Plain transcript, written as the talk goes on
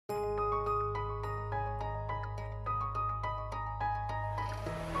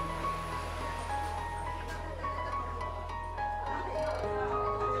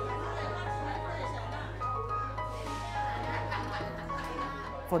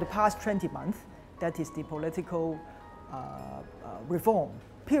for the past 20 months, that is the political reform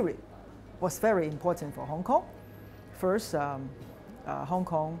period, was very important for Hong Kong. First, Hong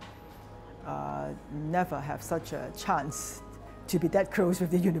Kong never have such a chance to be that close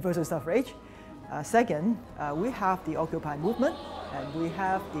with the universal suffrage. Second, we have the Occupy movement, and we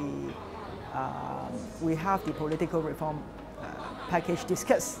have the political reform package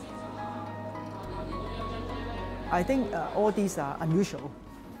discussed. I think all these are unusual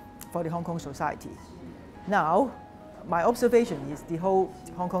for the Hong Kong society. Now, my observation is the whole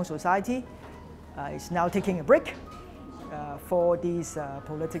Hong Kong society is now taking a break for these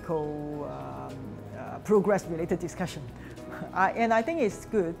political progress-related discussion. And I think it's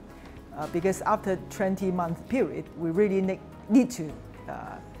good because after 20-month period, we really need to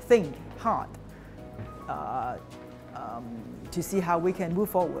think hard to see how we can move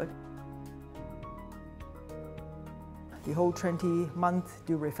forward. The whole 20 months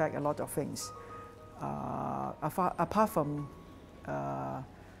do reflect a lot of things. Apart from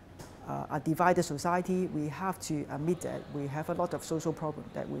a divided society, we have to admit that we have a lot of social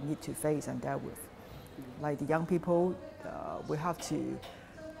problems that we need to face and deal with. Like the young people, we have to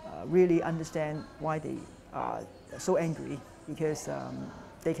really understand why they are so angry, because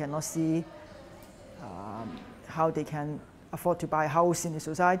they cannot see how they can afford to buy a house in the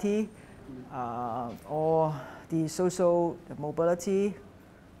society, or the social mobility,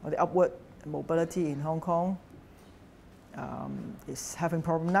 or the upward mobility in Hong Kong is having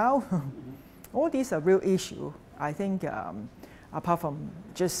problem now. All these are real issues. I think apart from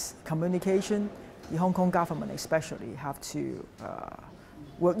just communication, the Hong Kong government especially have to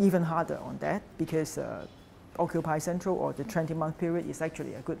work even harder on that, because Occupy Central, or the 20-month period, is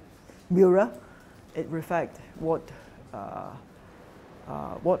actually a good mirror. It reflects what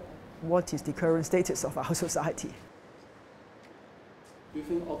is the current status of our society. Do you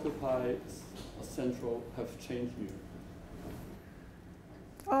think Occupy Central have changed you?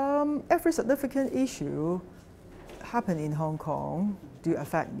 Every significant issue happen in Hong Kong do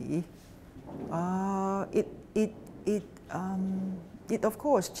affect me. It of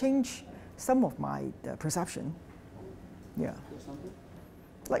course changed some of my perception. Yeah. For example?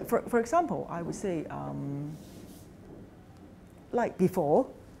 Like for example, I would say, like before,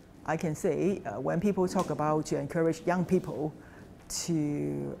 I can say when people talk about to encourage young people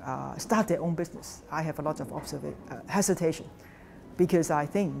to start their own business, I have a lot of hesitation, because I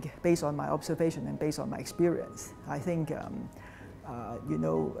think, based on my observation and based on my experience, I think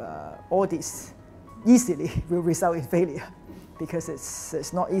all this easily will result in failure, because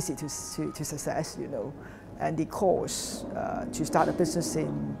it's not easy to success, and the cost to start a business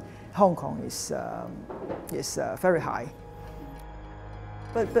in Hong Kong is very high.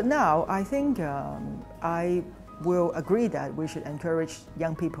 But now I think I will agree that we should encourage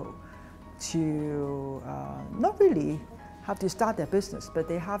young people to not really have to start their business, but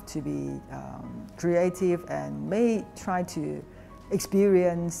they have to be creative and may try to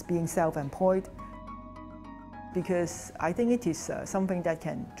experience being self-employed, because I think it is something that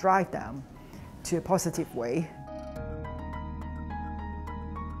can drive them to a positive way.